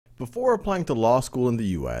Before applying to law school in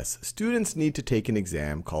the U.S., students need to take an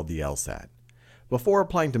exam called the LSAT. Before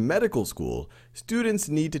applying to medical school, students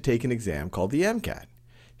need to take an exam called the MCAT.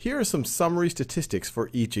 Here are some summary statistics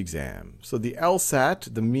for each exam. So the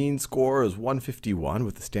LSAT, the mean score is 151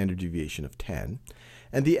 with a standard deviation of 10.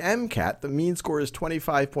 And the MCAT, the mean score is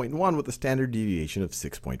 25.1 with a standard deviation of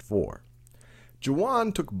 6.4.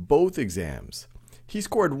 Juwan took both exams. He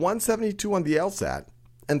scored 172 on the LSAT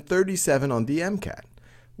and 37 on the MCAT.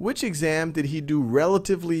 Which exam did he do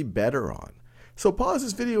relatively better on? So pause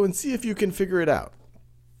this video and see if you can figure it out.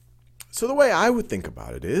 So the way I would think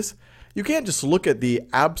about it is, you can't just look at the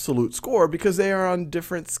absolute score because they are on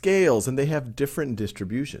different scales and they have different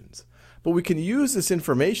distributions. But we can use this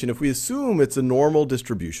information if we assume it's a normal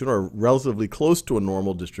distribution or relatively close to a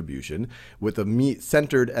normal distribution with a mean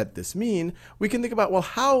centered at this mean. We can think about, well,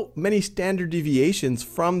 how many standard deviations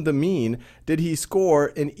from the mean did he score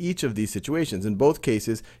in each of these situations? In both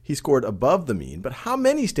cases, he scored above the mean, but how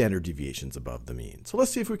many standard deviations above the mean? So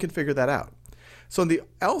let's see if we can figure that out. So on the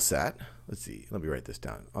LSAT, let's see, let me write this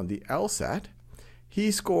down. On the LSAT,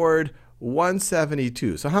 he scored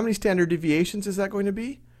 172. So how many standard deviations is that going to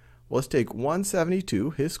be? Well, let's take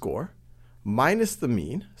 172, his score, minus the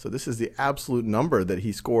mean. So this is the absolute number that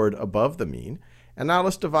he scored above the mean. And now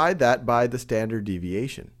let's divide that by the standard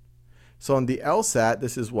deviation. So on the LSAT,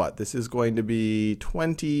 this is what? This is going to be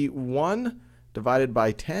 21 divided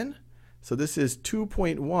by 10. So this is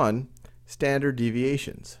 2.1 standard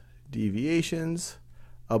deviations. Deviations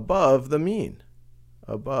above the mean.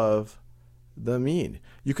 Above the mean.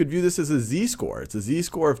 You could view this as a z-score. It's a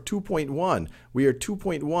z-score of 2.1. We are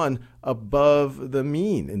 2.1 above the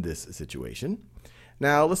mean in this situation.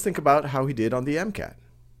 Now let's think about how he did on the MCAT.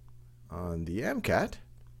 On the MCAT,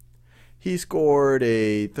 he scored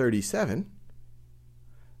a 37.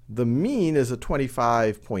 The mean is a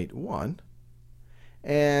 25.1.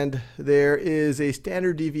 And there is a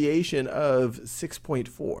standard deviation of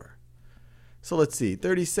 6.4. So let's see,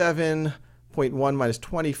 37.1 minus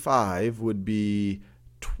 25 would be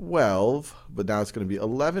 12, but now it's going to be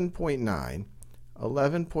 11.9.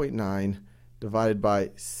 11.9 divided by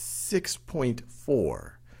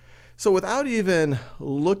 6.4. So without even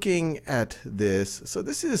looking at this, so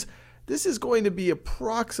this is going to be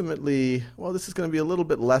approximately, well, this is going to be a little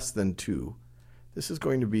bit less than 2. This is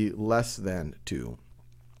going to be less than 2.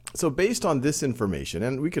 So based on this information,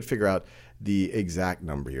 and we could figure out the exact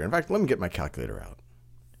number here. In fact, let me get my calculator out.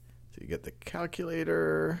 So you get the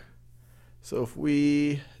calculator. So if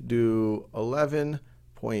we do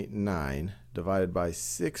 11.9 divided by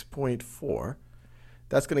 6.4,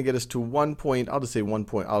 that's going to get us to I'll just say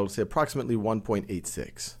approximately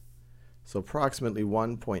 1.86. So approximately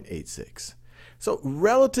 1.86. So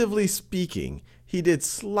relatively speaking, he did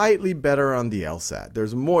slightly better on the LSAT.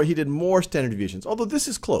 He did more standard deviations, although this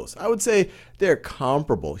is close. I would say they're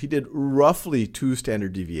comparable. He did roughly 2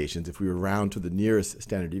 standard deviations if we were round to the nearest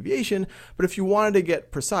standard deviation, but if you wanted to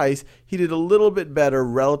get precise, he did a little bit better,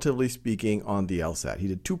 relatively speaking, on the LSAT. He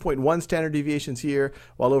did 2.1 standard deviations here,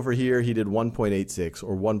 while over here he did 1.86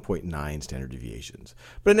 or 1.9 standard deviations.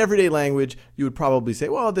 But in everyday language, you would probably say,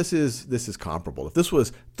 well, this is comparable. If this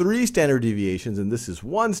was 3 standard deviations and this is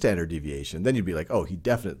 1 standard deviation, then you'd be like, oh, he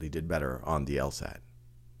definitely did better on the LSAT.